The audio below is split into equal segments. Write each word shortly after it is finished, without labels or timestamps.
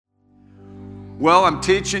Well, I'm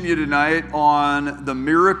teaching you tonight on the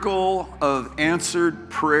miracle of answered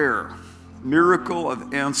prayer. Miracle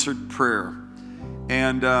of answered prayer.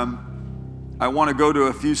 And I want to go to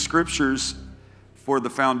a few scriptures for the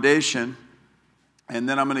foundation, and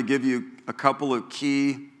then I'm going to give you a couple of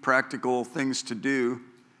key practical things to do.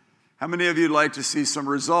 How many of you would like to see some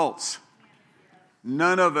results?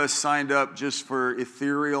 None of us signed up just for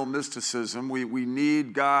ethereal mysticism. We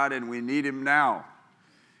need God, and we need Him now.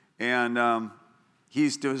 And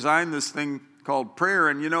He's designed this thing called prayer,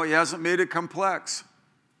 and He hasn't made it complex.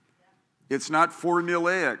 It's not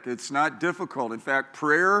formulaic. It's not difficult. In fact,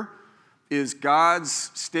 prayer is God's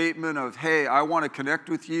statement of, hey, I want to connect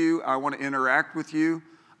with you. I want to interact with you.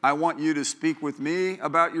 I want you to speak with me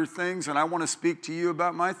about your things, and I want to speak to you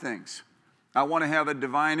about my things. I want to have a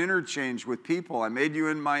divine interchange with people. I made you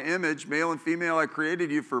in my image, male and female. I created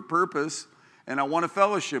you for a purpose, and I want to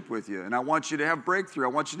fellowship with you, and I want you to have breakthrough. I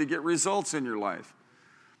want you to get results in your life.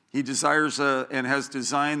 He desires and has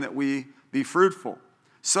designed that we be fruitful.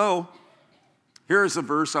 So, here's a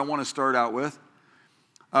verse I want to start out with.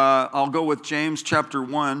 I'll go with James chapter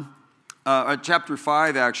 5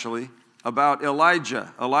 actually, about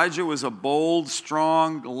Elijah. Elijah was a bold,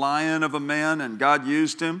 strong lion of a man, and God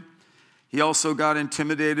used him. He also got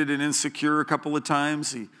intimidated and insecure a couple of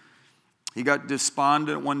times. He got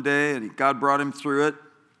despondent one day, and God brought him through it.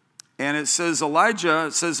 And it says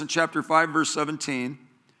in chapter 5, verse 17,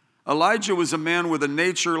 Elijah was a man with a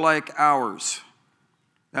nature like ours.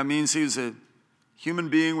 That means he was a human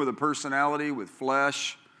being with a personality, with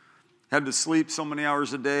flesh, had to sleep so many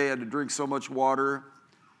hours a day, had to drink so much water,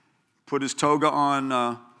 put his toga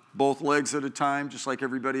on both legs at a time, just like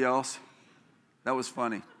everybody else. That was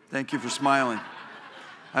funny. Thank you for smiling.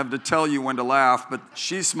 I have to tell you when to laugh, but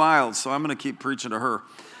she smiled, so I'm going to keep preaching to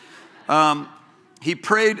her. He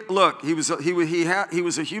prayed. Look, he was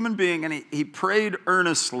a human being, and he prayed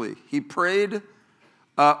earnestly. He prayed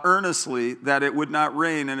earnestly that it would not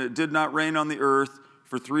rain, and it did not rain on the earth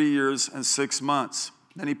for 3 years and 6 months.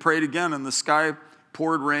 Then he prayed again, and the sky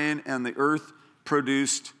poured rain, and the earth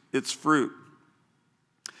produced its fruit.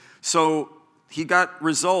 So he got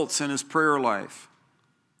results in his prayer life.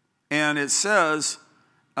 And it says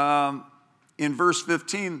in verse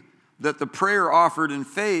 15 that the prayer offered in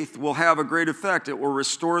faith will have a great effect. It will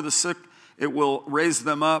restore the sick. It will raise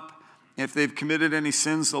them up. If they've committed any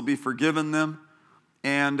sins, they'll be forgiven them.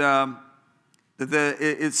 And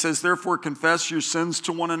it says, therefore, confess your sins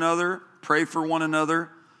to one another, pray for one another,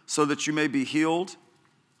 so that you may be healed.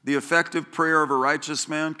 The effective prayer of a righteous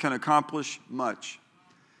man can accomplish much.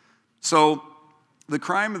 So the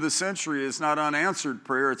crime of the century is not unanswered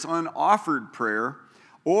prayer, it's unoffered prayer,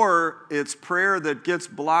 or it's prayer that gets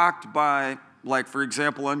blocked by, like, for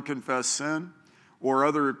example, unconfessed sin, or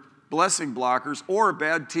other blessing blockers, or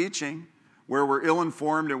bad teaching, where we're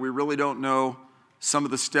ill-informed and we really don't know some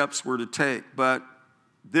of the steps we're to take. But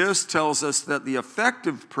this tells us that the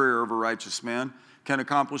effective prayer of a righteous man can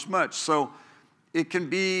accomplish much. So it can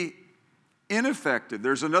be ineffective.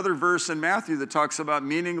 There's another verse in Matthew that talks about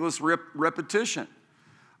meaningless repetition.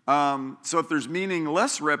 So if there's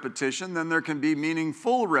meaningless repetition, then there can be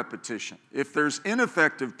meaningful repetition. If there's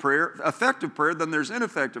effective prayer, then there's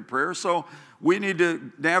ineffective prayer. So we need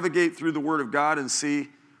to navigate through the Word of God and see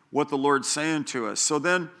what the Lord's saying to us. So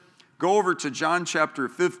then go over to John chapter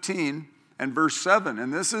 15 and verse 7.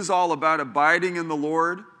 And this is all about abiding in the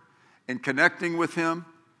Lord and connecting with Him.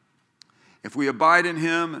 If we abide in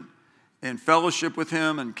Him and fellowship with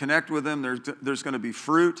Him and connect with Him, there's going to be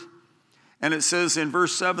fruit. And it says in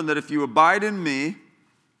verse 7 that if you abide in me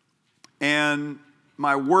and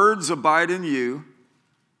my words abide in you,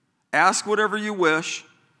 ask whatever you wish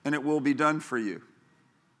and it will be done for you.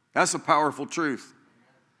 That's a powerful truth.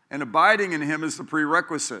 And abiding in Him is the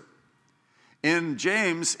prerequisite. In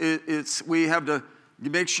James, we have to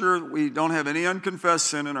make sure we don't have any unconfessed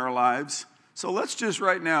sin in our lives. So let's just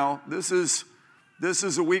right now, this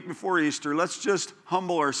is a week before Easter, let's just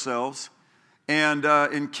humble ourselves. And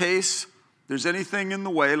in case there's anything in the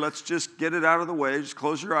way, let's just get it out of the way. Just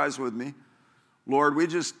close your eyes with me. Lord, we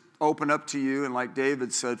just open up to you, and like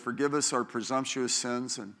David said, forgive us our presumptuous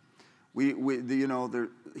sins. And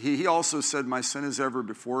he also said, my sin is ever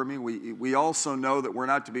before me. We also know that we're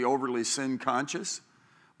not to be overly sin conscious,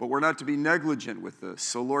 but we're not to be negligent with this.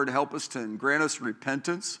 So Lord, help us and grant us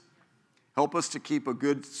repentance. Help us to keep a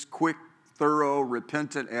good, quick, thorough,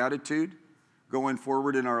 repentant attitude going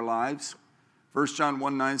forward in our lives. 1 John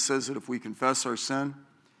 1:9 says that if we confess our sin,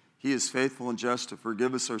 He is faithful and just to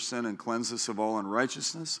forgive us our sin and cleanse us of all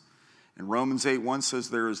unrighteousness. And Romans 8:1 says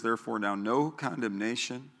there is therefore now no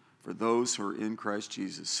condemnation for those who are in Christ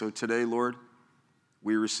Jesus. So today, Lord,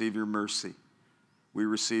 we receive your mercy. We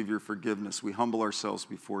receive your forgiveness. We humble ourselves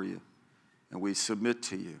before you, and we submit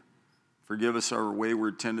to you. Forgive us our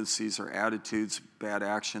wayward tendencies, our attitudes, bad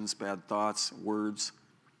actions, bad thoughts, words.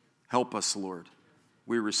 Help us, Lord.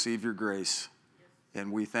 We receive your grace,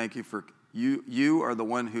 and we thank you for you. You are the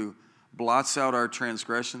one who blots out our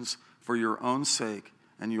transgressions for your own sake,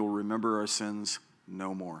 and you'll remember our sins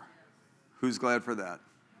no more. Who's glad for that?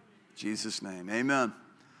 In Jesus' name, amen.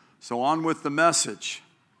 So on with the message.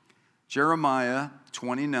 Jeremiah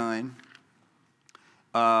 29.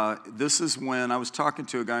 This is when I was talking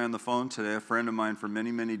to a guy on the phone today, a friend of mine for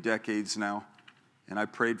many, many decades now, and I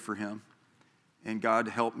prayed for him, and God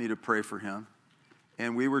helped me to pray for him.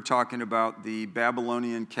 And we were talking about the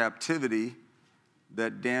Babylonian captivity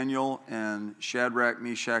that Daniel and Shadrach,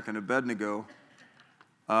 Meshach, and Abednego,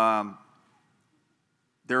 their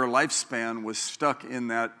lifespan was stuck in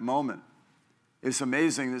that moment. It's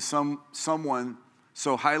amazing that someone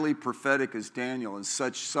so highly prophetic as Daniel and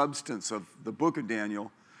such substance of the book of Daniel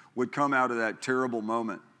would come out of that terrible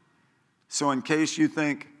moment. So in case you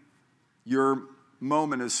think your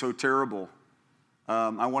moment is so terrible,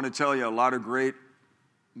 I want to tell you a lot of great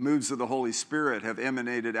moves of the Holy Spirit have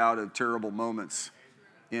emanated out of terrible moments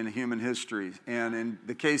in human history. And in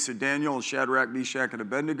the case of Daniel and Shadrach, Meshach, and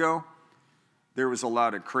Abednego, there was a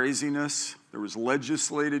lot of craziness. There was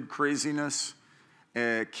legislated craziness.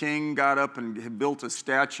 A king got up and built a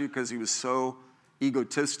statue because he was so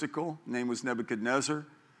egotistical. His name was Nebuchadnezzar.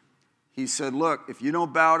 He said, look, if you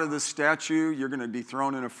don't bow to this statue, you're going to be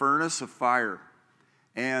thrown in a furnace of fire.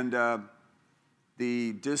 And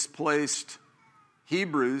the displaced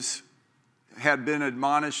Hebrews had been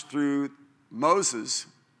admonished through Moses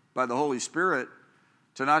by the Holy Spirit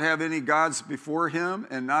to not have any gods before him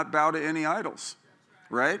and not bow to any idols,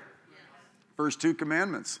 right? First two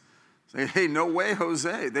commandments. Say, hey, no way,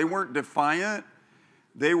 Jose. They weren't defiant.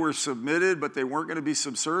 They were submitted, but they weren't going to be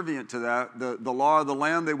subservient to that. The law of the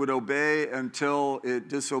land they would obey until it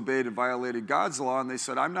disobeyed and violated God's law. And they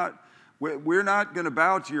said, we're not going to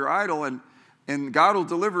bow to your idol, and God will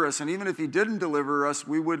deliver us. And even if he didn't deliver us,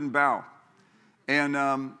 we wouldn't bow. And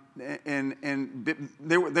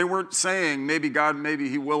they weren't saying maybe God, maybe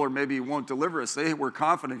he will or maybe he won't deliver us. They were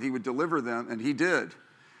confident he would deliver them, and he did.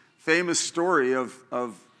 Famous story of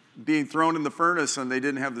being thrown in the furnace and they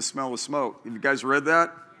didn't have the smell of smoke. Have you guys read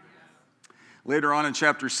that? Later on in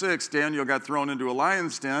chapter 6, Daniel got thrown into a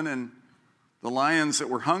lion's den, and the lions that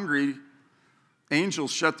were hungry,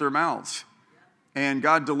 angels shut their mouths, and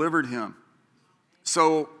God delivered him.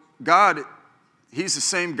 So God, he's the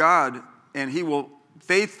same God, and he will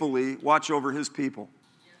faithfully watch over his people,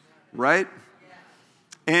 right?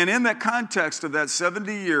 And in that context of that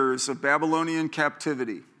 70 years of Babylonian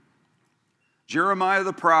captivity, Jeremiah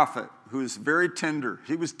the prophet, who is very tender,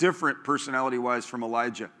 he was different personality-wise from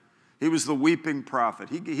Elijah. He was the weeping prophet.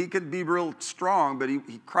 He could be real strong, but he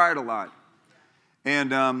cried a lot.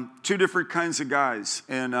 And two different kinds of guys,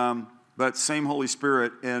 and but same Holy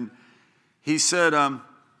Spirit. And he said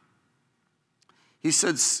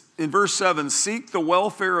in verse 7, seek the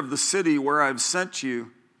welfare of the city where I've sent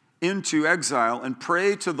you into exile, and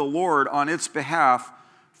pray to the Lord on its behalf,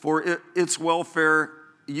 for its welfare.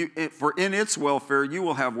 For in its welfare you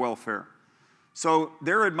will have welfare. So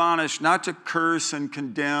they're admonished not to curse and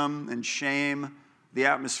condemn and shame the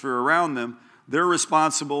atmosphere around them. They're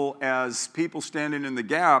responsible as people standing in the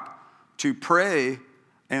gap to pray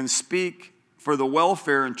and speak for the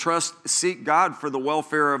welfare and seek God for the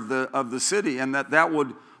welfare of the city, and that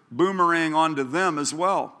would boomerang onto them as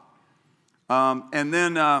well. And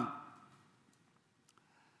then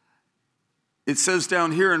it says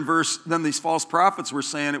down here in verse, then these false prophets were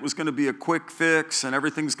saying it was going to be a quick fix and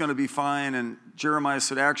everything's going to be fine. And Jeremiah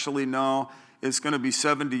said, actually, no, it's going to be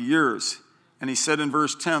 70 years. And he said in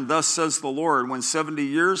verse 10, thus says the Lord, when 70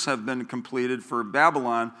 years have been completed for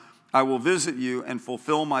Babylon, I will visit you and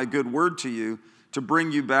fulfill my good word to you to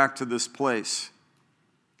bring you back to this place.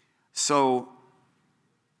 So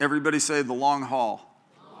everybody say the long haul.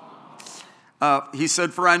 He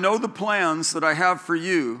said, for I know the plans that I have for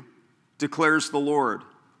you, declares the Lord.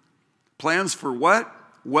 Plans for what?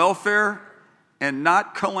 Welfare and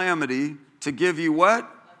not calamity, to give you what?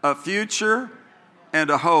 A future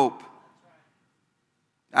and a hope.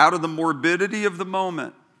 Out of the morbidity of the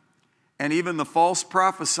moment and even the false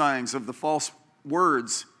prophesyings of the false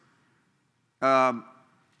words, the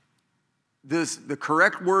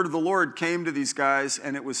correct word of the Lord came to these guys,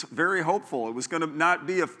 and it was very hopeful. It was going to not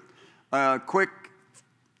be a quick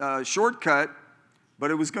shortcut, but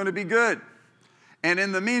it was going to be good. And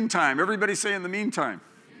in the meantime, everybody say in the meantime.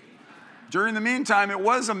 During the meantime, it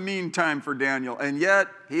was a mean time for Daniel, and yet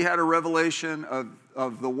he had a revelation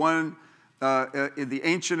of the one the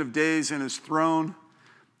Ancient of Days in his throne,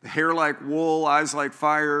 the hair like wool, eyes like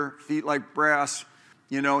fire, feet like brass.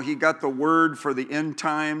 You know, he got the word for the end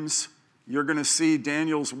times. You're going to see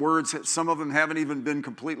Daniel's words. Some of them haven't even been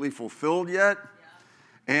completely fulfilled yet.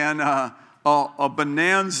 And a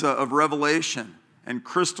bonanza of revelation and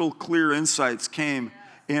crystal clear insights came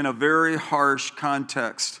in a very harsh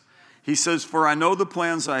context. He says, for I know the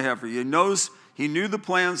plans I have for you. He knew the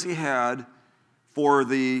plans he had for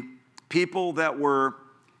the people that were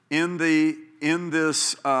in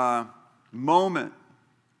this moment.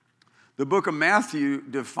 The book of Matthew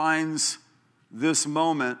defines this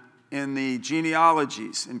moment in the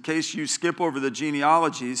genealogies. In case you skip over the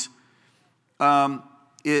genealogies,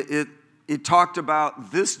 it talked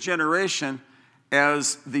about this generation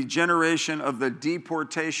as the generation of the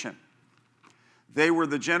deportation. They were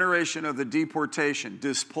the generation of the deportation,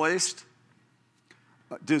 displaced,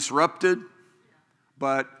 disrupted,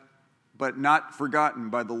 but not forgotten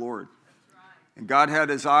by the Lord. And God had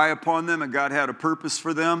his eye upon them, and God had a purpose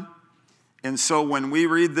for them. And so when we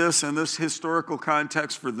read this in this historical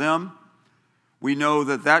context for them, we know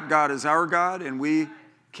that God is our God, and we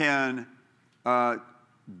can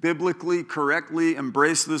biblically, correctly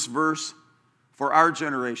embrace this verse for our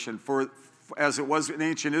generation. For as it was in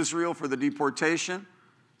ancient Israel for the deportation,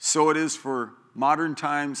 so it is for modern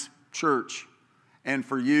times church and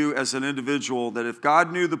for you as an individual, that if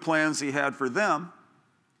God knew the plans he had for them,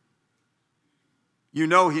 you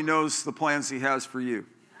know he knows the plans he has for you.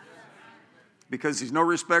 Because he's no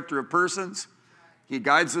respecter of persons. He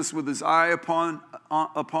guides us with his eye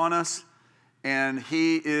upon us, and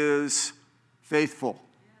he is faithful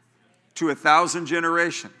to 1,000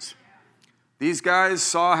 generations. These guys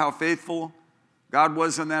saw how faithful God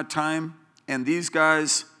was in that time, and these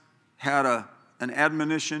guys had an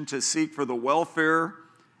admonition to seek for the welfare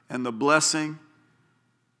and the blessing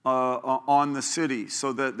on the city,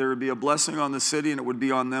 so that there would be a blessing on the city and it would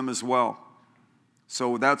be on them as well.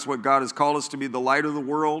 So that's what God has called us to be, the light of the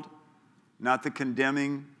world, not the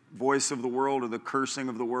condemning voice of the world or the cursing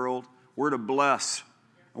of the world. We're to bless,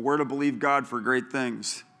 and we're to believe God for great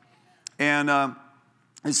things. And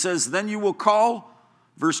it says, then you will call,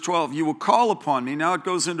 verse 12, you will call upon me. Now it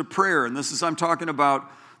goes into prayer, and I'm talking about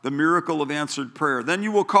the miracle of answered prayer. Then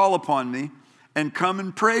you will call upon me and come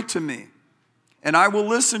and pray to me, and I will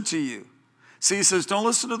listen to you. See, he says, don't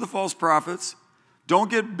listen to the false prophets. Don't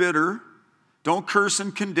get bitter. Don't curse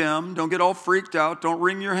and condemn. Don't get all freaked out. Don't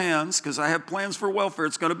wring your hands, because I have plans for welfare.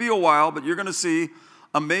 It's going to be a while, but you're going to see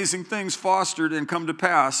amazing things fostered and come to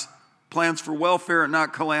pass. Plans for welfare and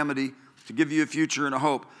not calamity, to give you a future and a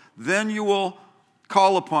hope. Then you will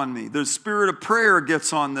call upon me. The spirit of prayer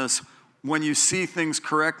gets on this when you see things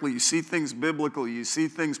correctly. You see things biblically. You see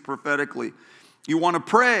things prophetically. You want to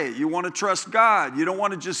pray. You want to trust God. You don't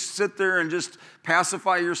want to just sit there and just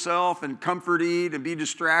pacify yourself and comfort eat and be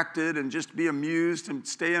distracted and just be amused and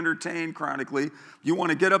stay entertained chronically. You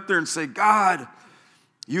want to get up there and say, God,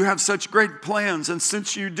 you have such great plans, and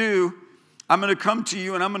since you do, I'm going to come to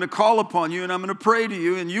you and I'm going to call upon you and I'm going to pray to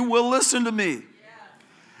you, and you will listen to me.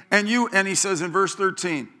 Yeah. And he says in verse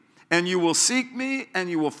 13, and you will seek me and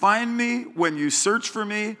you will find me when you search for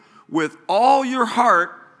me with all your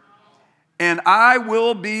heart, and I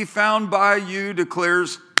will be found by you,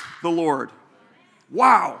 declares the Lord.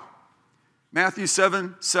 Wow. Matthew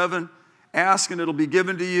 7:7, ask and it'll be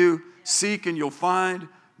given to you. Seek and you'll find.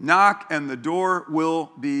 Knock and the door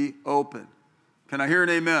will be open. Can I hear an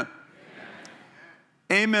amen?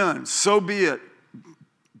 Amen. Amen. So be it.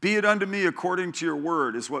 Be it unto me according to your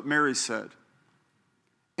word, is what Mary said.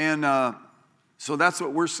 And so that's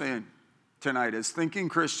what we're saying tonight as thinking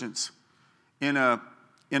Christians in a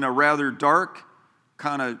rather dark,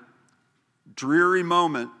 kind of dreary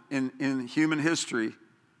moment in human history.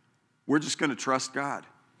 We're just going to trust God.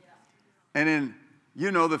 Yeah. And in,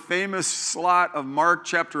 the famous slot of Mark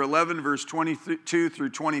chapter 11, verse 22 through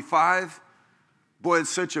 25, boy, it's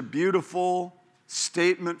such a beautiful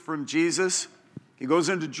statement from Jesus. He goes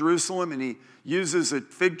into Jerusalem and he uses a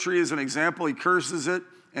fig tree as an example. He curses it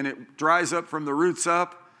and it dries up from the roots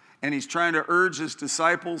up. And he's trying to urge his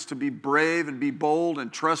disciples to be brave and be bold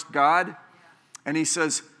and trust God. Yeah. And he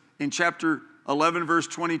says in chapter 11, verse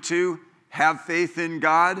 22, have faith in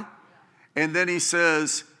God. Yeah. And then he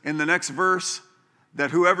says in the next verse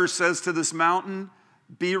that whoever says to this mountain,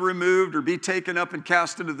 be removed or be taken up and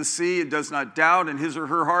cast into the sea, and does not doubt in his or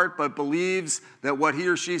her heart, but believes that what he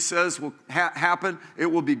or she says will happen, it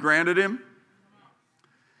will be granted him.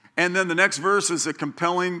 And then the next verse is a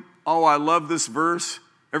compelling, I love this verse.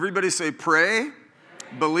 Everybody say pray,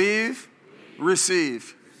 believe,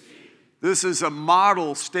 receive. This is a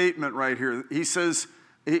model statement right here. He says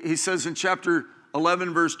He says in chapter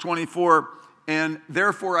 11, verse 24, and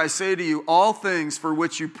therefore I say to you, all things for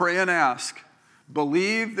which you pray and ask,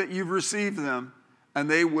 believe that you've received them, and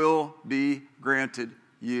they will be granted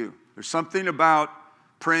you. There's something about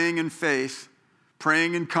praying in faith,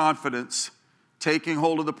 praying in confidence, taking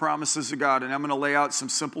hold of the promises of God. And I'm going to lay out some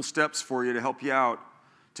simple steps for you to help you out,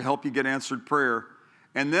 to help you get answered prayer.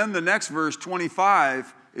 And then the next verse,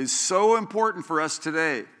 25, is so important for us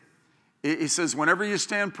today. He says, whenever you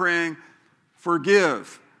stand praying,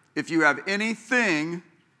 forgive if you have anything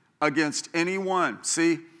against anyone.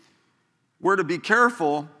 See, we're to be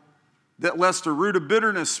careful that lest a root of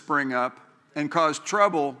bitterness spring up and cause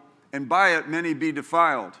trouble, and by it many be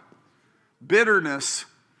defiled. Bitterness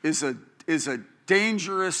is a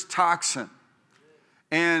dangerous toxin,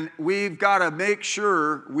 and we've got to make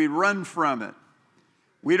sure we run from it.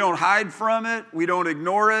 We don't hide from it, we don't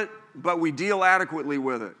ignore it, but we deal adequately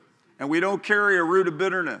with it. And we don't carry a root of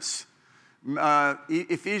bitterness.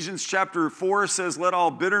 Ephesians chapter 4 says, let all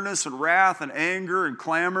bitterness and wrath and anger and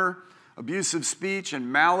clamor, abusive speech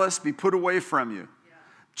and malice be put away from you. Yeah.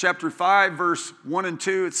 Chapter 5, verse 1 and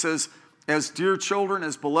 2, it says, as dear children,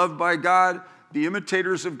 as beloved by God, be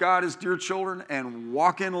imitators of God as dear children, and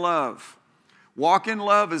walk in love. Walk in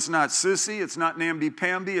love is not sissy, it's not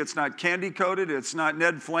namby-pamby, it's not candy-coated, it's not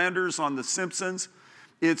Ned Flanders on The Simpsons.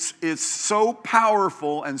 It's so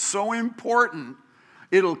powerful and so important,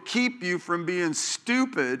 it'll keep you from being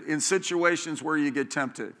stupid in situations where you get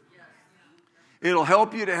tempted. It'll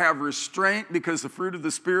help you to have restraint because the fruit of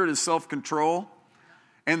the Spirit is self-control,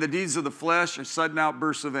 and the deeds of the flesh are sudden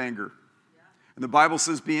outbursts of anger. And the Bible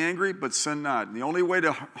says, be angry, but sin not. And the only way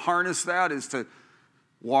to harness that is to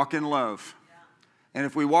walk in love. And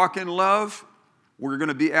if we walk in love, we're going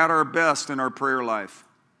to be at our best in our prayer life.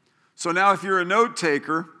 So now if you're a note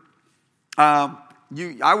taker,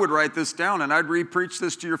 I would write this down and I'd re-preach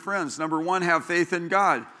this to your friends. Number 1, have faith in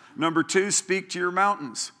God. Number 2, speak to your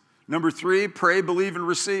mountains. Number 3, pray, believe, and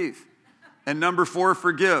receive. And number 4,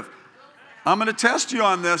 forgive. I'm going to test you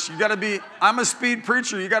on this. I'm a speed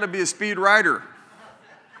preacher. You got to be a speed writer.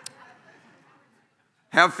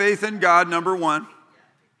 Have faith in God, number 1.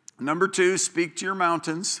 Number 2, speak to your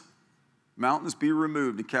mountains. Mountains be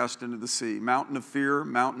removed and cast into the sea. Mountain of fear,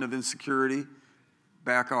 mountain of insecurity,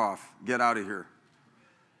 back off. Get out of here.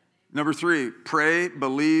 Number 3, pray,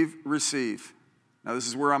 believe, receive. Now this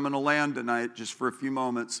is where I'm going to land tonight just for a few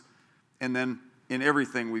moments. And then in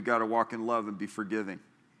everything, we've got to walk in love and be forgiving.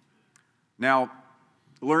 Now,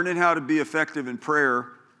 learning how to be effective in prayer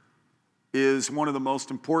is one of the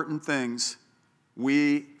most important things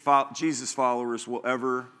we Jesus followers will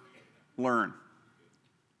ever learn.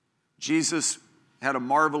 Jesus had a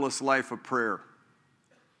marvelous life of prayer.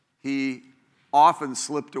 He often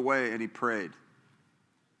slipped away and he prayed.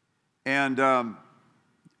 And, of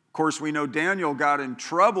course, we know Daniel got in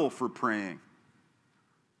trouble for praying.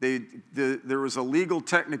 There was a legal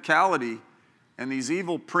technicality, and these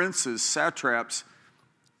evil princes, satraps,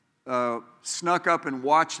 snuck up and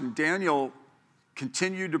watched, and Daniel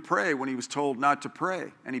continued to pray when he was told not to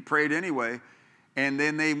pray. And he prayed anyway. And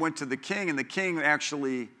then they went to the king, and the king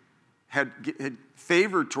actually had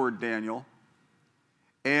favor toward Daniel.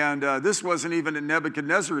 And this wasn't even a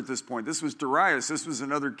Nebuchadnezzar at this point. This was Darius. This was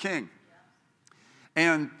another king.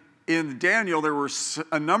 And in Daniel, there were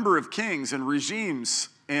a number of kings and regimes.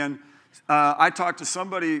 And I talked to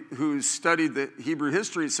somebody who studied the Hebrew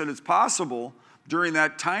history and said it's possible during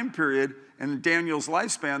that time period in Daniel's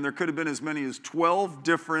lifespan, there could have been as many as 12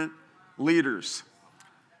 different leaders.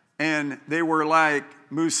 And they were like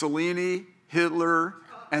Mussolini, Hitler,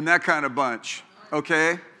 and that kind of bunch,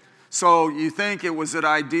 okay? So you think was it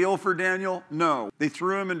ideal for Daniel? No. They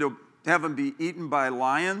threw him into, have him be eaten by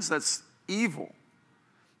lions. That's evil.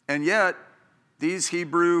 And yet, these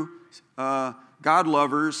Hebrew God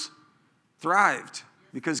lovers thrived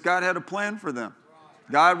because God had a plan for them.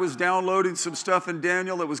 God was downloading some stuff in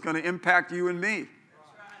Daniel that was going to impact you and me.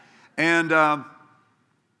 And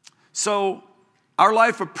so our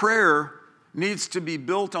life of prayer needs to be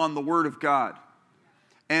built on the Word of God.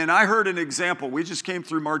 And I heard an example. We just came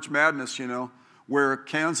through March Madness, where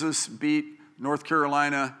Kansas beat North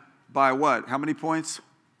Carolina by what? How many points?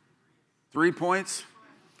 3 points?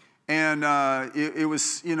 And it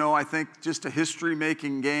was, I think just a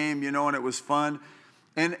history-making game, and it was fun.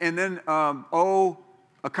 And then,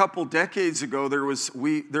 a couple decades ago, there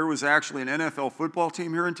was actually an NFL football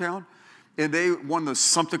team here in town, and they won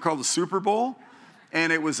something called the Super Bowl.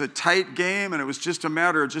 And it was a tight game, and it was just a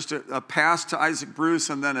matter of just a pass to Isaac Bruce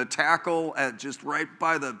and then a tackle at just right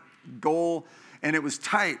by the goal, and it was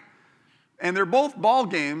tight. And they're both ball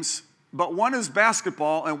games, but one is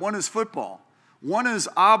basketball and one is football. One is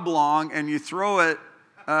oblong, and you throw it,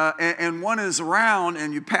 and one is round,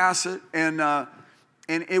 and you pass it, and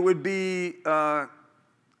it would be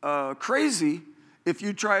crazy if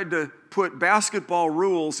you tried to put basketball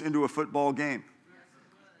rules into a football game.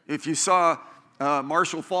 If you saw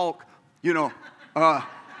Marshall Falk,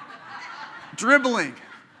 dribbling,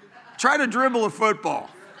 try to dribble a football.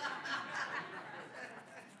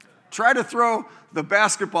 Try to throw the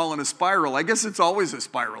basketball in a spiral. I guess it's always a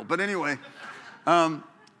spiral, but anyway,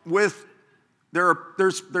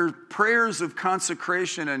 there's prayers of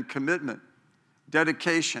consecration and commitment,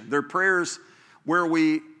 dedication. They're prayers where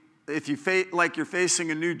if you like you're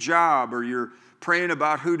facing a new job or you're praying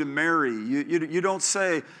about who to marry, you don't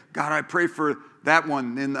say, God, I pray for that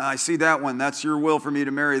one, and I see that one. That's your will for me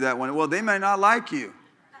to marry that one. Well, they may not like you.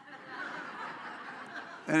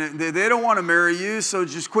 And they don't want to marry you, so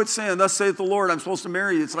just quit saying, thus saith the Lord, I'm supposed to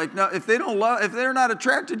marry you. It's like, no, if they're not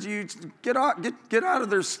attracted to you, get out of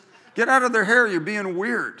their hair. You're being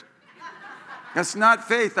weird. That's not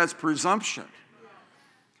faith, that's presumption.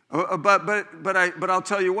 But I'll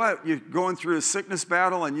tell you what, you're going through a sickness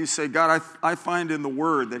battle and you say, God, I find in the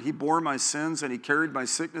Word that He bore my sins and He carried my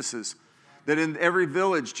sicknesses. That in every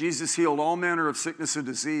village, Jesus healed all manner of sickness and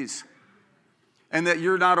disease. And that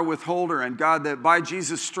you're not a withholder. And God, that by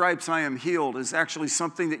Jesus' stripes I am healed is actually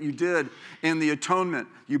something that you did in the atonement.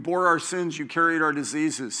 You bore our sins, you carried our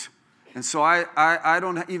diseases. And so I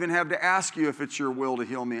don't even have to ask you if it's your will to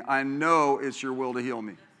heal me. I know it's your will to heal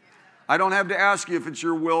me. I don't have to ask you if it's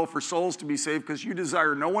your will for souls to be saved because you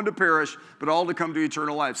desire no one to perish, but all to come to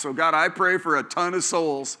eternal life. So God, I pray for a ton of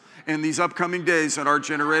souls in these upcoming days in our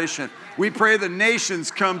generation. We pray the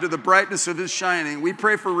nations come to the brightness of His shining. We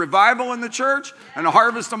pray for revival in the church and a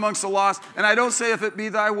harvest amongst the lost. And I don't say if it be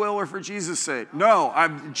thy will or for Jesus' sake. No,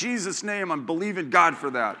 in Jesus' name, I'm believing God for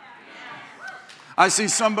that. I see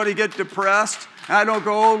somebody get depressed, and I don't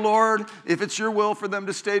go, oh, Lord, if it's your will for them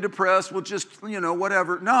to stay depressed, we'll just,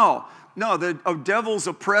 whatever. No, the devil's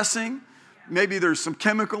oppressing. Maybe there's some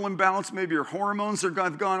chemical imbalance. Maybe your hormones have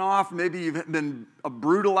gone off. Maybe you've been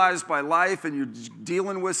brutalized by life, and you're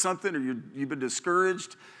dealing with something, or you've been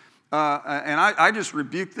discouraged. And I just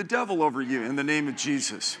rebuke the devil over you in the name of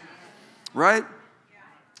Jesus. Right?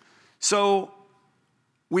 So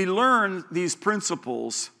we learn these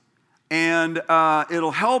principles, and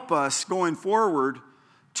it'll help us going forward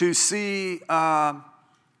to see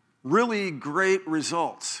really great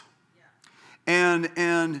results.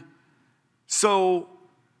 And so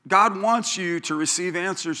God wants you to receive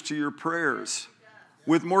answers to your prayers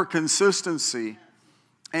with more consistency.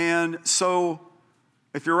 And so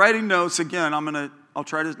if you're writing notes, again, I'll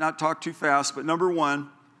try to not talk too fast, but number one,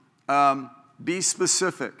 be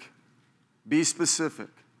specific. Be specific.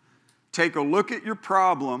 Take a look at your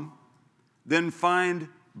problem, then find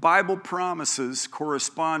Bible promises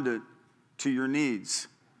correspondent to your needs.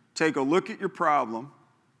 Take a look at your problem.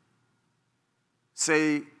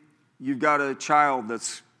 Say you've got a child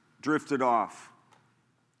that's drifted off,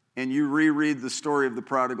 and you reread the story of the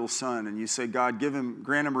prodigal son, and you say, God,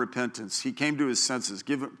 grant him repentance. He came to his senses.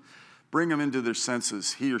 Bring him into their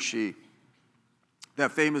senses, he or she.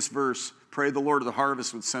 That famous verse, pray the Lord of the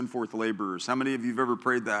harvest would send forth laborers. How many of you have ever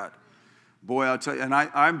prayed that? Boy, I'll tell you, and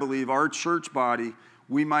I believe our church body,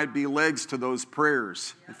 we might be legs to those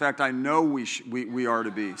prayers. In fact, I know we are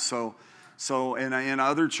to be. So in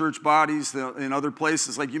other church bodies, in other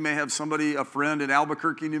places, like you may have a friend in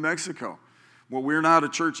Albuquerque, New Mexico. Well, we're not a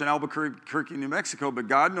church in Albuquerque, New Mexico, but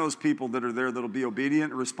God knows people that are there that'll be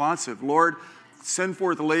obedient and responsive. Lord, send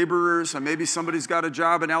forth laborers, and maybe somebody's got a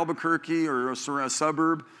job in Albuquerque or a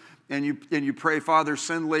suburb, and you pray, Father,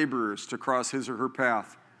 send laborers to cross his or her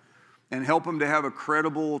path. And help them to have a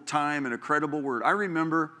credible time and a credible word. I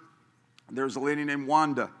remember there was a lady named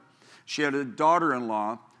Wanda. She had a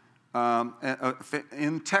daughter-in-law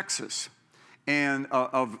in Texas, and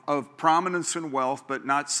of prominence and wealth, but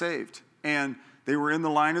not saved. And they were in the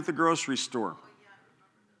line at the grocery store.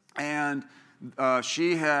 And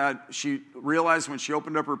she realized when she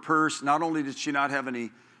opened up her purse, not only did she not have any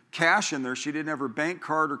cash in there, she didn't have her bank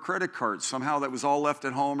card or credit card. Somehow that was all left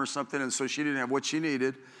at home or something, and so she didn't have what she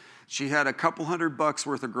needed. She had a couple $100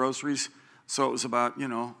 worth of groceries, so it was about,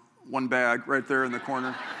 one bag right there in the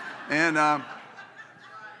corner. And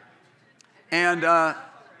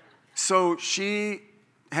so she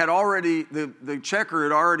had already, the checker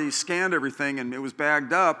had already scanned everything, and it was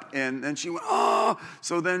bagged up, and then she went, oh!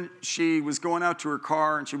 So then she was going out to her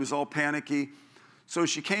car, and she was all panicky. So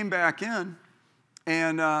she came back in,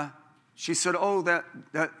 and she said, oh,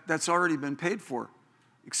 that's already been paid for.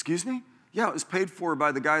 Excuse me? Yeah, it was paid for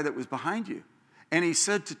by the guy that was behind you. And he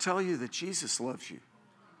said to tell you that Jesus loves you.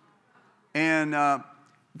 And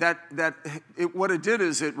what it did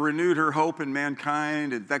is it renewed her hope in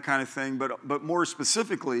mankind and that kind of thing. But more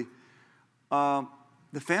specifically, the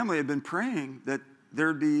family had been praying that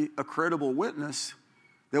there'd be a credible witness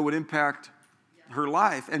that would impact her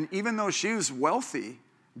life. And even though she was wealthy,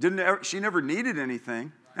 she never needed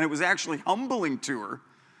anything, and it was actually humbling to her.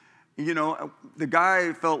 You know, the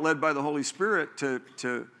guy felt led by the Holy Spirit to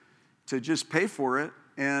just pay for it.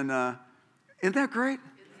 And isn't that great?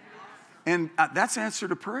 And that's answer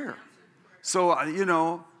to prayer. So, you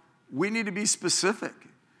know, we need to be specific.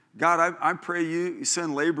 God, I pray you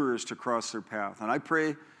send laborers to cross their path. And I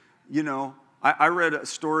pray, you know, I read a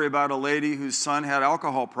story about a lady whose son had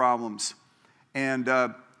alcohol problems. And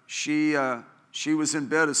she was in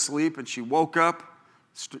bed asleep, and she woke up,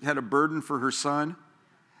 had a burden for her son.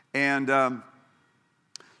 And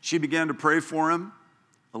she began to pray for him,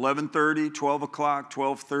 11:30, 12 o'clock,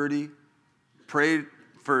 12:30. Prayed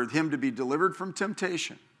for him to be delivered from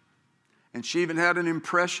temptation. And she even had an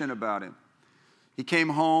impression about him. He came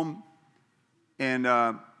home,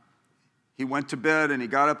 and he went to bed, and he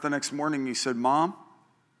got up the next morning, and he said, Mom,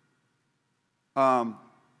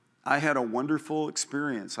 I had a wonderful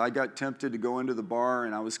experience. I got tempted to go into the bar,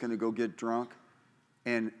 and I was going to go get drunk,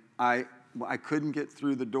 and I couldn't get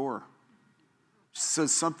through the door. So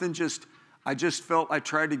I just felt I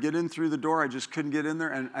tried to get in through the door. I just couldn't get in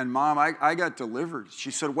there. And Mom, I got delivered.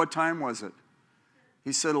 She said, what time was it?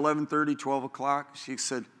 He said 11:30, 12 o'clock. She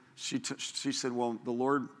said, well, the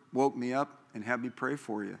Lord woke me up and had me pray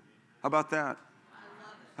for you. How about that?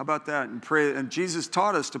 How about that? And pray. And Jesus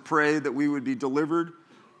taught us to pray that we would be delivered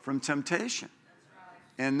from temptation.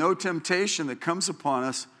 And no temptation that comes upon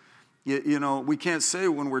us, you know, we can't say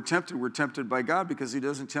when we're tempted by God, because he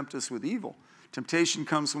doesn't tempt us with evil. Temptation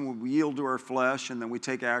comes when we yield to our flesh and then we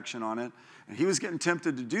take action on it. And he was getting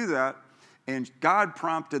tempted to do that. And God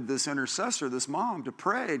prompted this intercessor, this mom, to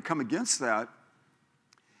pray and come against that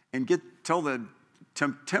and tell the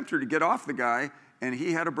tempter to get off the guy, and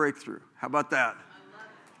he had a breakthrough. How about that?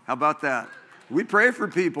 How about that? We pray for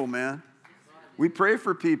people, man. We pray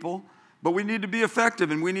for people, but we need to be effective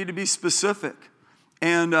and we need to be specific.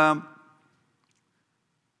 And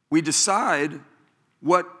we decide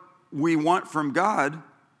what we want from God,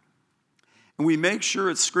 and we make sure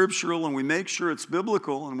it's scriptural, and we make sure it's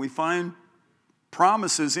biblical, and we find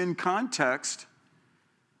promises in context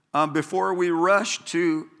before we rush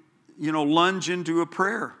to, lunge into a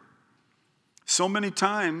prayer. So many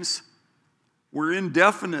times we're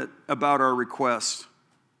indefinite about our requests,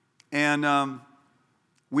 and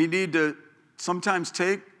we need to sometimes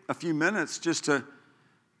take a few minutes just to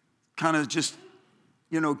kind of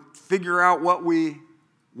figure out what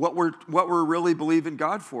we're really believing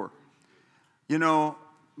God for.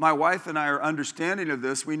 My wife and I are understanding of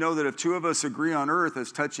this. We know that if two of us agree on earth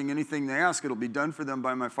as touching anything they ask, it'll be done for them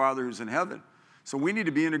by my Father who's in heaven. So we need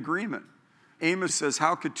to be in agreement. Amos says,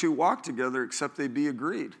 how could two walk together except they be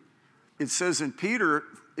agreed? It says in Peter,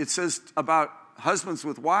 it says about husbands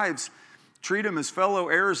with wives, treat them as fellow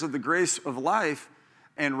heirs of the grace of life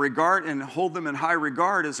and regard and hold them in high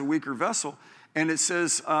regard as a weaker vessel. And it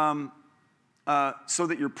says, so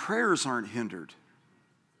that your prayers aren't hindered.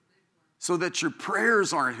 So that your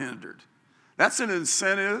prayers aren't hindered. That's an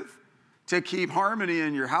incentive to keep harmony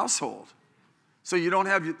in your household. So you don't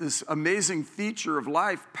have this amazing feature of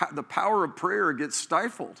life. The power of prayer gets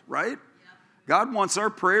stifled, right? Yeah. God wants our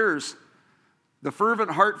prayers. The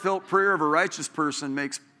fervent, heartfelt prayer of a righteous person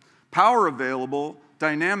makes power available,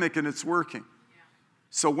 dynamic in its working. Yeah.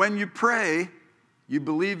 So when you pray, you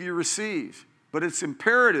believe you receive. But it's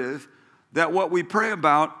imperative that what we pray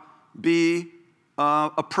about be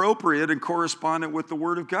appropriate and correspondent with the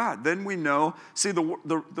Word of God. Then we know, see,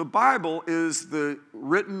 the Bible is the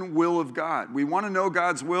written will of God. We want to know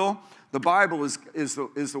God's will. The Bible is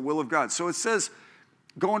the will of God. So it says,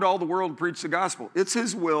 go into all the world and preach the gospel. It's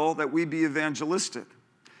His will that we be evangelistic.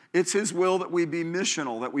 It's His will that we be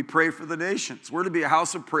missional, that we pray for the nations. We're to be a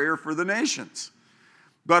house of prayer for the nations.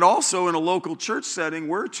 But also in a local church setting,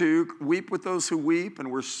 we're to weep with those who weep,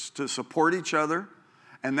 and we're to support each other.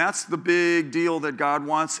 And that's the big deal that God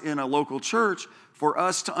wants in a local church, for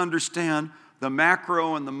us to understand the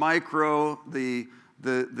macro and the micro, the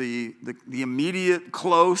immediate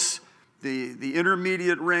close, the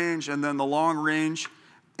intermediate range, and then the long range,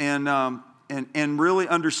 and really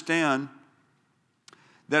understand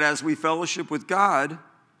that as we fellowship with God,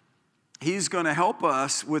 He's going to help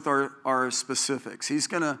us with our specifics. He's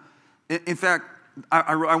going to, in fact,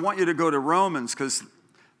 I want you to go to Romans, because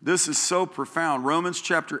this is so profound. Romans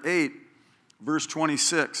chapter 8, verse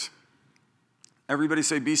 26. Everybody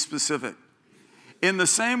say, be specific. In the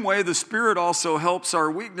same way, the Spirit also helps our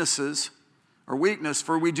weaknesses, our weakness,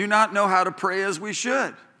 for we do not know how to pray as we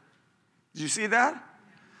should. Did you see that?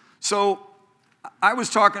 So I was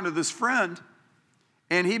talking to this friend,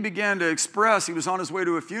 and he began to express, he was on his way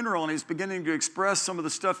to a funeral, and he was beginning to express some of the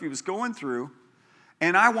stuff he was going through,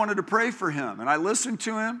 and I wanted to pray for him. And I listened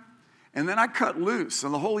to him, and then I cut loose,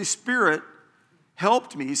 and the Holy Spirit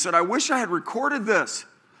helped me. He said, I wish I had recorded this,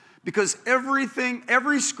 because every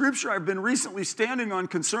scripture I've been recently standing on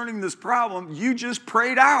concerning this problem, you just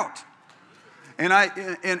prayed out. And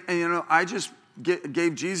I just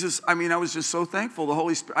gave Jesus, I was just so thankful. The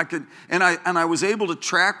Holy Spirit, I was able to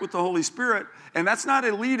track with the Holy Spirit. And that's not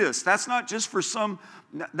elitist. That's not just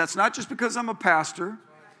because I'm a pastor.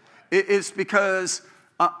 It's because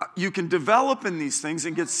you can develop in these things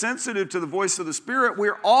and get sensitive to the voice of the Spirit.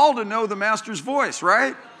 We're all to know the Master's voice,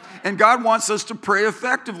 right? And God wants us to pray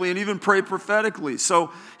effectively and even pray prophetically.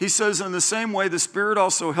 So he says, in the same way, the Spirit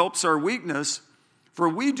also helps our weakness, for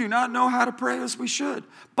we do not know how to pray as we should.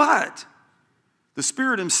 But the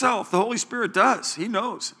Spirit himself, the Holy Spirit does. He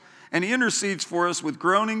knows. And he intercedes for us with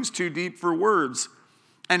groanings too deep for words.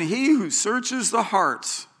 And he who searches the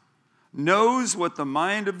hearts knows what the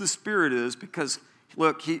mind of the Spirit is, because,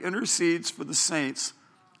 look, he intercedes for the saints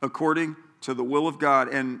according to the will of God.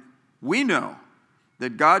 And we know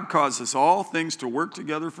that God causes all things to work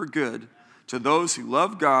together for good to those who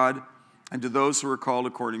love God and to those who are called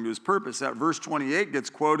according to his purpose. That verse 28 gets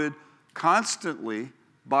quoted constantly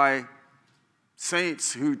by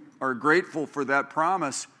saints who are grateful for that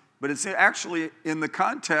promise, but it's actually in the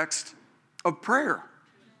context of prayer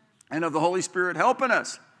and of the Holy Spirit helping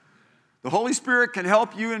us. The Holy Spirit can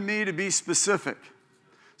help you and me to be specific,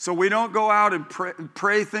 so we don't go out and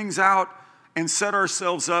pray things out and set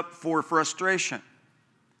ourselves up for frustration.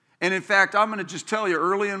 And in fact, I'm going to just tell you,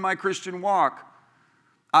 early in my Christian walk,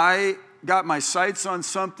 I got my sights on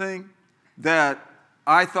something that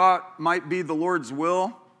I thought might be the Lord's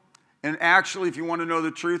will. And actually, if you want to know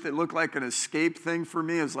the truth, it looked like an escape thing for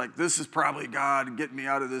me. It was like, this is probably God getting me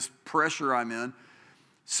out of this pressure I'm in.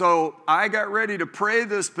 So I got ready to pray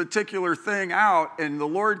this particular thing out, and the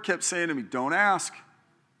Lord kept saying to me, don't ask,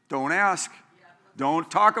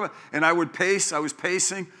 don't talk about it. And I would pace, I was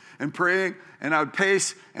pacing and praying, and I would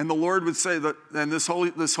pace, and the Lord would say, that, and this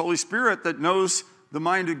Holy Spirit that knows the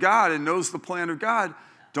mind of God and knows the plan of God,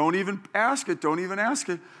 don't even ask it, don't even ask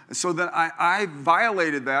it. And so then I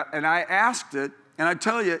violated that, and I asked it, and I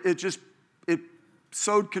tell you, it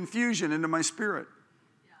sowed confusion into my spirit.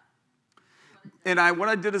 And what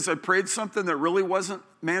I did is I prayed something that really wasn't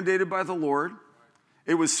mandated by the Lord.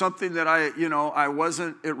 It was something that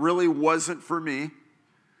it really wasn't for me.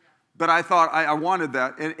 But I thought I wanted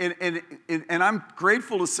that. And I'm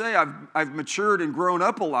grateful to say I've matured and grown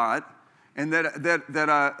up a lot, and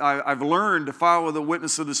that I've learned to follow the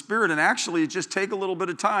witness of the Spirit, and actually just take a little bit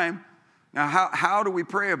of time. Now, how do we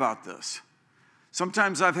pray about this?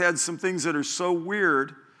 Sometimes I've had some things that are so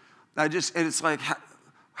weird, and it's like,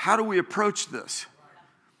 how do we approach this?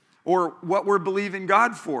 Or what we're believing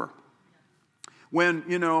God for. When,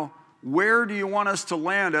 where do you want us to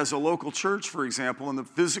land as a local church, for example, in the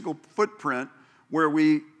physical footprint where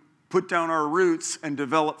we put down our roots and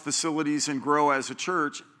develop facilities and grow as a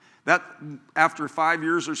church? That, after 5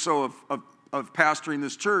 years or so of pastoring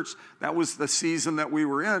this church, that was the season that we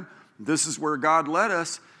were in. This is where God led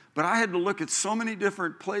us. But I had to look at so many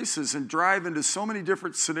different places and drive into so many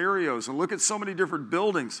different scenarios and look at so many different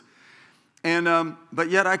buildings. And but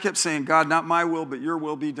yet I kept saying, God, not my will, but your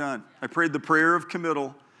will be done. I prayed the prayer of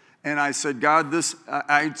committal, and I said, God,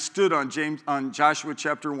 I stood on Joshua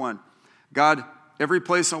chapter 1. God, every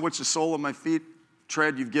place on which the sole of my feet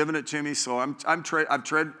tread, you've given it to me. So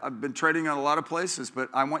I've been treading on a lot of places, but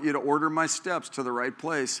I want you to order my steps to the right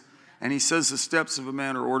place. And he says the steps of a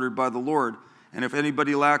man are ordered by the Lord. And if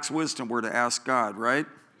anybody lacks wisdom, we're to ask God, right?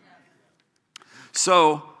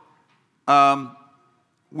 So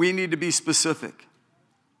we need to be specific.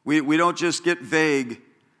 We don't just get vague.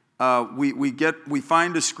 We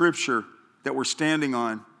find a scripture that we're standing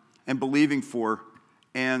on and believing for.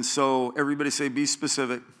 And so everybody say, be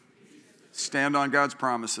specific. Stand on God's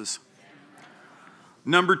promises.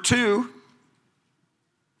 Number 2,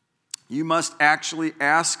 you must actually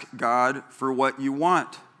ask God for what you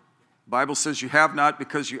want. The Bible says you have not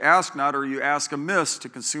because you ask not, or you ask amiss to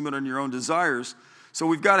consume it on your own desires. So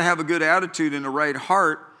we've got to have a good attitude and a right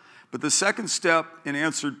heart. But the second step in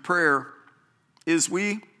answered prayer is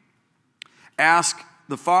we ask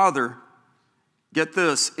the Father, get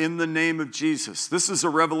this, in the name of Jesus. This is a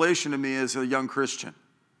revelation to me as a young Christian.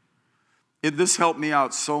 This helped me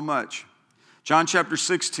out so much. John chapter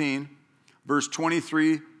 16, verse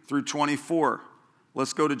 23 through 24.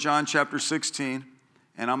 Let's go to John chapter 16,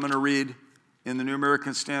 and I'm going to read In the New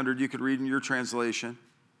American Standard, you could read in your translation.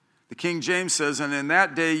 The King James says, and in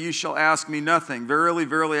that day you shall ask me nothing. Verily,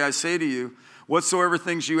 verily, I say to you, whatsoever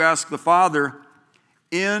things you ask the Father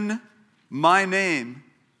in my name,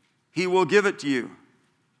 he will give it to you.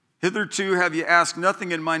 Hitherto have you asked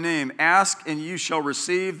nothing in my name. Ask and you shall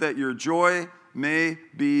receive, that your joy may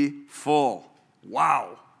be full.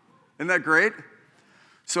 Wow. Isn't that great?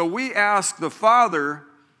 So we ask the Father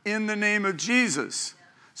in the name of Jesus.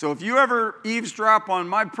 So if you ever eavesdrop on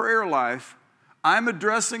my prayer life, I'm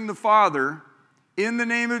addressing the Father in the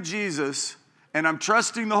name of Jesus, and I'm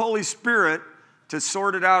trusting the Holy Spirit to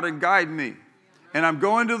sort it out and guide me. And I'm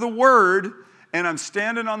going to the Word, and I'm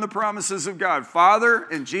standing on the promises of God. Father,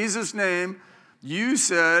 in Jesus' name, you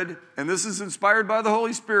said, and this is inspired by the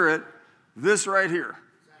Holy Spirit, this right here.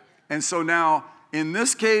 And so now, in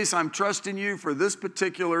this case, I'm trusting you for this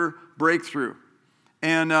particular breakthrough.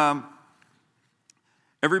 And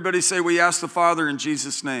everybody say, we ask the Father in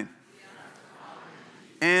Jesus' name.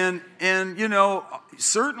 And you know,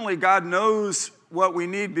 certainly God knows what we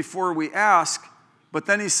need before we ask, but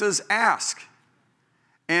then he says, ask.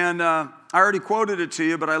 And I already quoted it to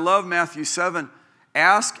you, but I love Matthew 7.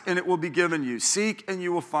 Ask and it will be given you. Seek and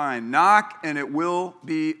you will find. Knock and it will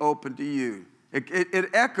be open to you. It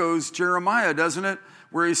echoes Jeremiah, doesn't it?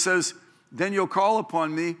 Where he says, then you'll call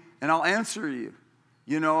upon me and I'll answer you.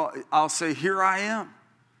 You know, I'll say, here I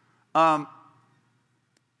am.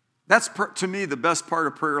 That's, to me, the best part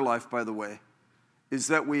of prayer life, by the way, is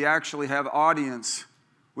that we actually have audience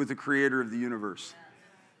with the creator of the universe.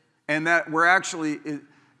 And that we're actually,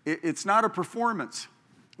 it's not a performance.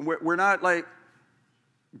 We're not like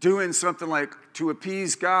doing something like to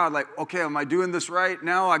appease God, like, okay, am I doing this right?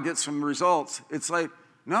 Now I get some results. It's like,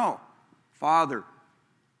 no, Father.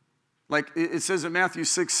 Like it says in Matthew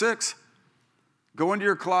 6:6, go into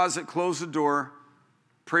your closet, close the door,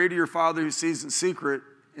 pray to your Father who sees in secret,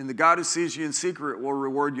 and the God who sees you in secret will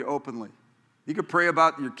reward you openly. You could pray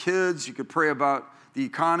about your kids. You could pray about the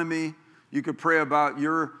economy. You could pray about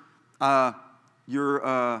your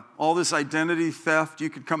all this identity theft. You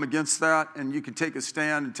could come against that, and you could take a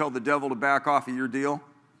stand and tell the devil to back off of your deal.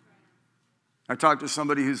 I talked to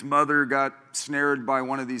somebody whose mother got snared by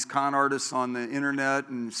one of these con artists on the internet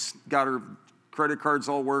and got her credit cards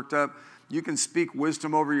all worked up. You can speak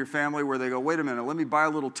wisdom over your family where they go, wait a minute, let me buy a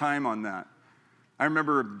little time on that. I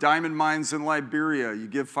remember diamond mines in Liberia. You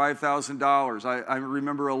give $5,000. I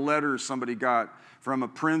remember a letter somebody got from a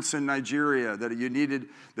prince in Nigeria that you needed.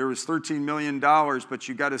 There was $13 million, but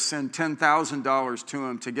you got to send $10,000 to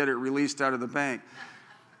him to get it released out of the bank.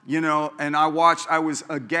 You know, and I was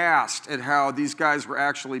aghast at how these guys were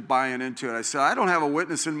actually buying into it. I said, I don't have a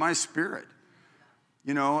witness in my spirit.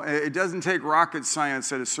 You know, it doesn't take rocket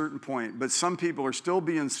science at a certain point, but some people are still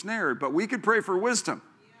being snared. But we could pray for wisdom.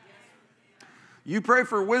 You pray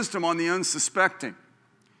for wisdom on the unsuspecting,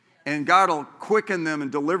 and God will quicken them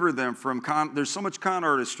and deliver them from there's so much con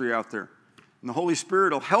artistry out there. And the Holy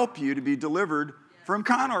Spirit will help you to be delivered from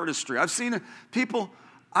con artistry. I've seen it. People,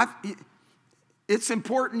 it's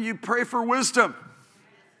important you pray for wisdom.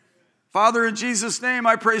 Father, in Jesus' name,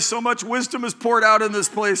 I pray so much wisdom is poured out in this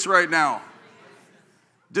place right now.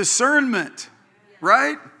 Discernment,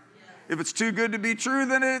 right? If it's too good to be true,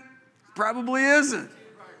 then it probably isn't.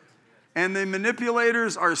 And the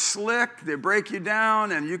manipulators are slick. They break you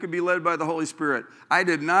down, and you can be led by the Holy Spirit. I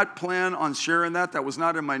did not plan on sharing that. That was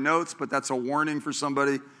not in my notes, but that's a warning for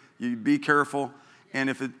somebody. You be careful. And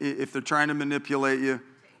if they're trying to manipulate you,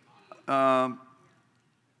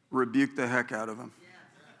 rebuke the heck out of them.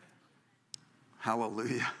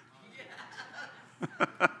 Hallelujah.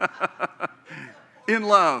 In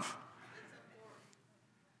love.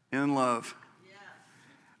 In love.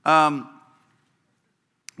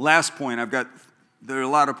 Last point, there are a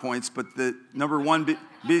lot of points, but the number one,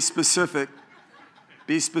 be specific.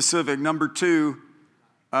 Be specific. Number two,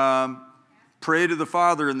 pray to the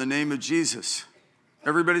Father in the name of Jesus.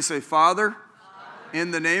 Everybody say, Father, in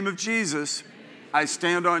the name of Jesus, I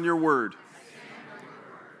stand on your word.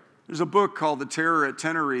 There's a book called The Terror at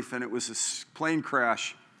Tenerife, and it was a plane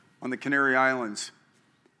crash on the Canary Islands.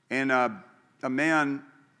 And a man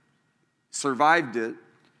survived it,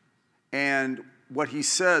 and what he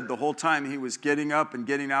said the whole time he was getting up and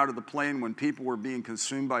getting out of the plane when people were being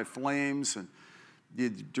consumed by flames and the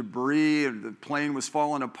debris and the plane was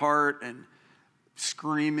falling apart and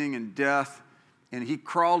screaming and death. And he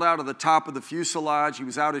crawled out of the top of the fuselage. He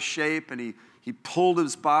was out of shape, and he pulled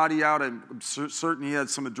his body out. I'm certain he had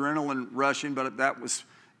some adrenaline rushing, but that was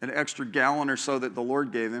an extra gallon or so that the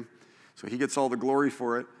Lord gave him. So he gets all the glory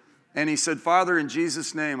for it. And he said, Father, in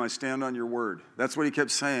Jesus' name, I stand on your word. That's what he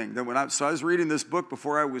kept saying. Then so I was reading this book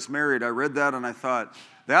before I was married. I read that and I thought,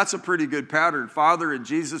 that's a pretty good pattern. Father, in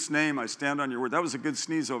Jesus' name, I stand on your word. That was a good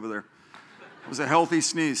sneeze over there. It was a healthy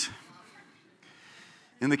sneeze.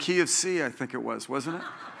 In the key of C, I think it was, wasn't it?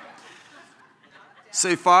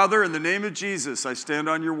 Say, Father, in the name of Jesus, I stand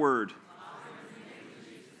on your word.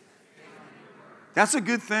 That's a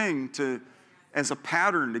good thing as a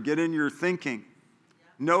pattern to get in your thinking.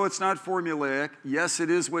 No, it's not formulaic. Yes,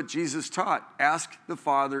 it is what Jesus taught. Ask the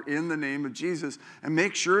Father in the name of Jesus and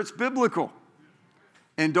make sure it's biblical.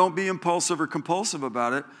 And don't be impulsive or compulsive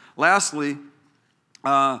about it. Lastly,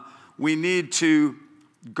 we need to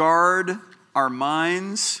guard our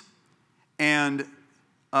minds and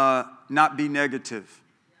not be negative.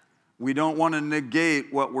 We don't want to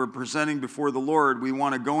negate what we're presenting before the Lord. We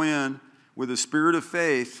want to go in with a spirit of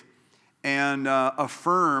faith and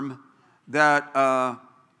affirm that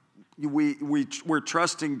we're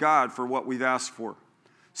trusting God for what we've asked for.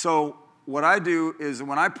 So what I do is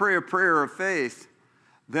when I pray a prayer of faith,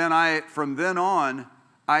 from then on,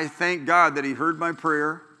 I thank God that he heard my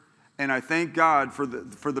prayer, and I thank God for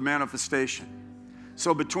the manifestation.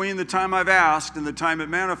 So between the time I've asked and the time it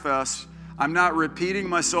manifests, I'm not repeating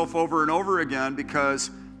myself over and over again because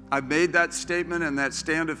I've made that statement and that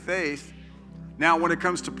stand of faith. Now, when it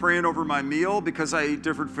comes to praying over my meal, because I eat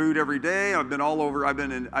different food every day, I've been all over. I've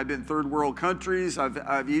been third world countries.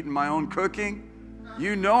 I've eaten my own cooking.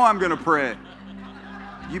 You know I'm going to pray.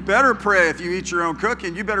 You better pray if you eat your own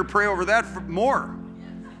cooking. You better pray over that more.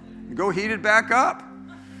 Go heat it back up.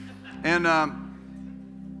 And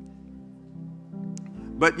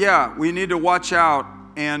but yeah, we need to watch out.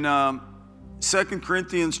 And 2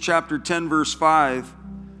 Corinthians chapter 10, verse 5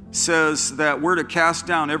 says that we're to cast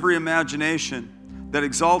down every imagination that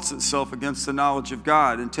exalts itself against the knowledge of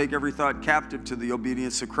God and take every thought captive to the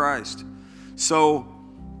obedience of Christ. So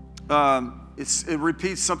it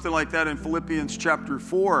repeats something like that in Philippians chapter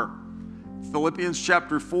 4. Philippians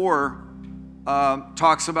chapter 4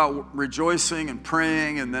 talks about rejoicing and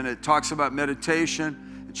praying, and then it talks about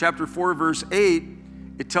meditation. In chapter 4, verse 8,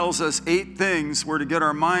 it tells us 8 things we're to get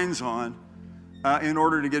our minds on in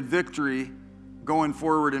order to get victory going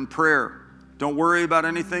forward in prayer. Don't worry about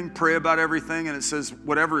anything, pray about everything. And it says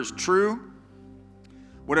whatever is true,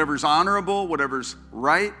 whatever is honorable, whatever is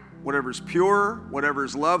right, whatever is pure, whatever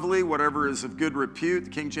is lovely, whatever is of good repute. The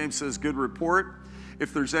King James says good report.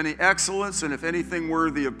 If there's any excellence and if anything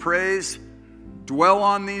worthy of praise, dwell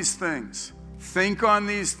on these things. Think on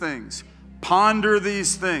these things. Ponder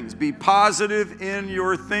these things. Be positive in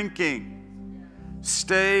your thinking.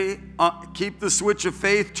 Keep the switch of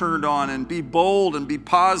faith turned on and be bold and be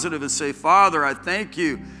positive and say, Father, I thank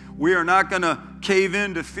you. We are not going to cave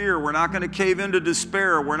into fear. We're not going to cave into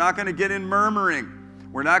despair. We're not going to get in murmuring.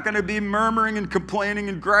 We're not going to be murmuring and complaining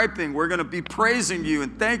and griping. We're going to be praising you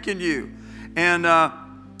and thanking you. And, a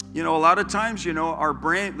lot of times,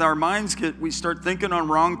 our minds we start thinking on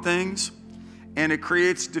wrong things, and it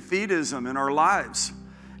creates defeatism in our lives.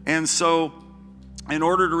 And so, in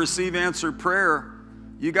order to receive answered prayer,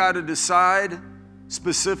 you got to decide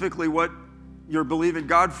specifically what you're believing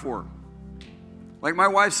God for. Like my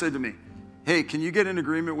wife said to me, hey, can you get in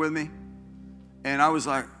agreement with me? And I was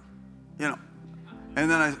like, and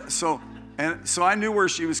then so I knew where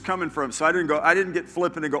she was coming from. So I didn't get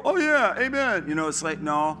flippant and go, oh yeah, amen. It's like,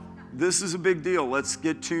 no, this is a big deal. Let's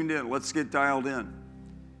get tuned in. Let's get dialed in.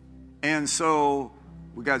 And so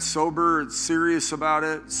we got sober and serious about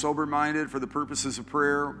it, sober-minded for the purposes of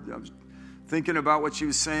prayer. I was thinking about what she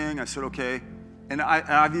was saying. I said, okay. And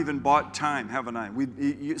I've even bought time, haven't I?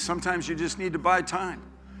 Sometimes you just need to buy time.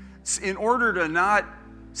 In order to not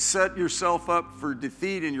set yourself up for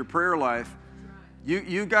defeat in your prayer life,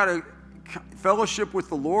 you got to fellowship with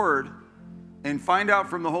the Lord and find out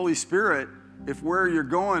from the Holy Spirit if where you're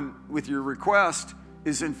going with your request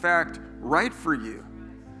is in fact right for you.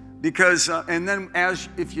 Because, and then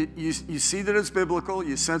if you see that it's biblical,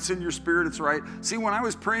 you sense in your spirit it's right. See, when I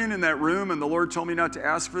was praying in that room and the Lord told me not to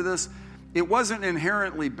ask for this, it wasn't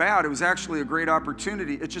inherently bad. It was actually a great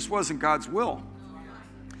opportunity. It just wasn't God's will.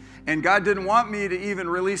 And God didn't want me to even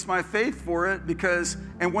release my faith for it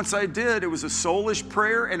and once I did, it was a soulish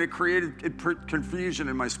prayer and it created confusion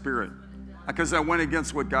in my spirit because I went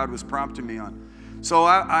against what God was prompting me on. So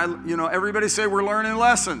everybody say we're learning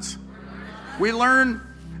lessons. We learn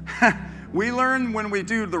when we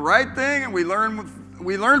do the right thing, and we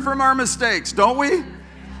learn from our mistakes, don't we?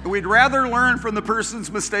 We'd rather learn from the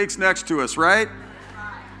person's mistakes next to us, right?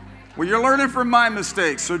 Well, you're learning from my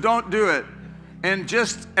mistakes, so don't do it. And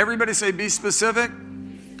just everybody say, be specific.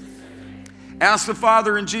 Ask the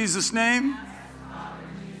Father in Jesus' name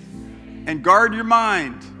And guard your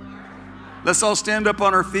mind. Let's all stand up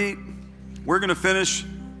on our feet. We're going to finish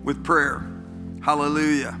with prayer.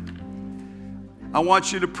 Hallelujah. I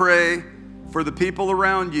want you to pray for the people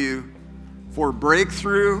around you, for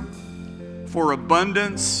breakthrough, for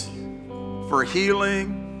abundance, for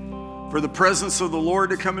healing, for the presence of the Lord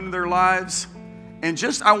to come into their lives. And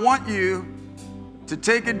just, I want you to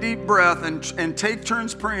take a deep breath and take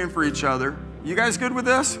turns praying for each other. You guys good with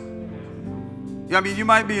this? Yeah, I mean, you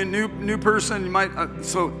might be a new person. You might,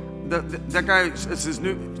 that guy is his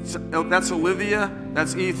new, that's Olivia,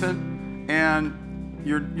 that's Ethan, and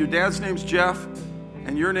your dad's name's Jeff,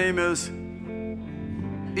 and your name is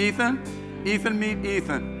Ethan. Ethan, meet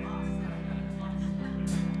Ethan.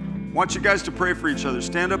 I want you guys to pray for each other.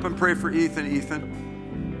 Stand up and pray for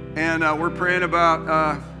Ethan. And we're praying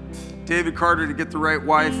about David Carter to get the right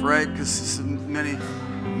wife, right? Because many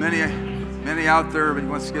out there, but he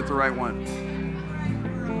wants to get the right one.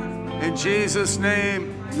 In Jesus'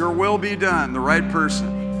 name, your will be done, the right person.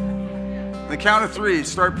 On the count of 3,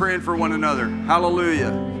 start praying for one another.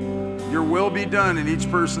 Hallelujah. Your will be done in each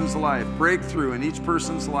person's life. Breakthrough in each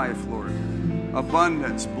person's life, Lord.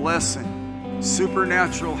 Abundance, blessing,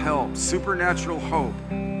 supernatural help, supernatural hope,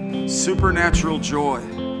 supernatural joy.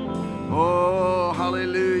 Oh,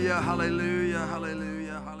 hallelujah, hallelujah, hallelujah.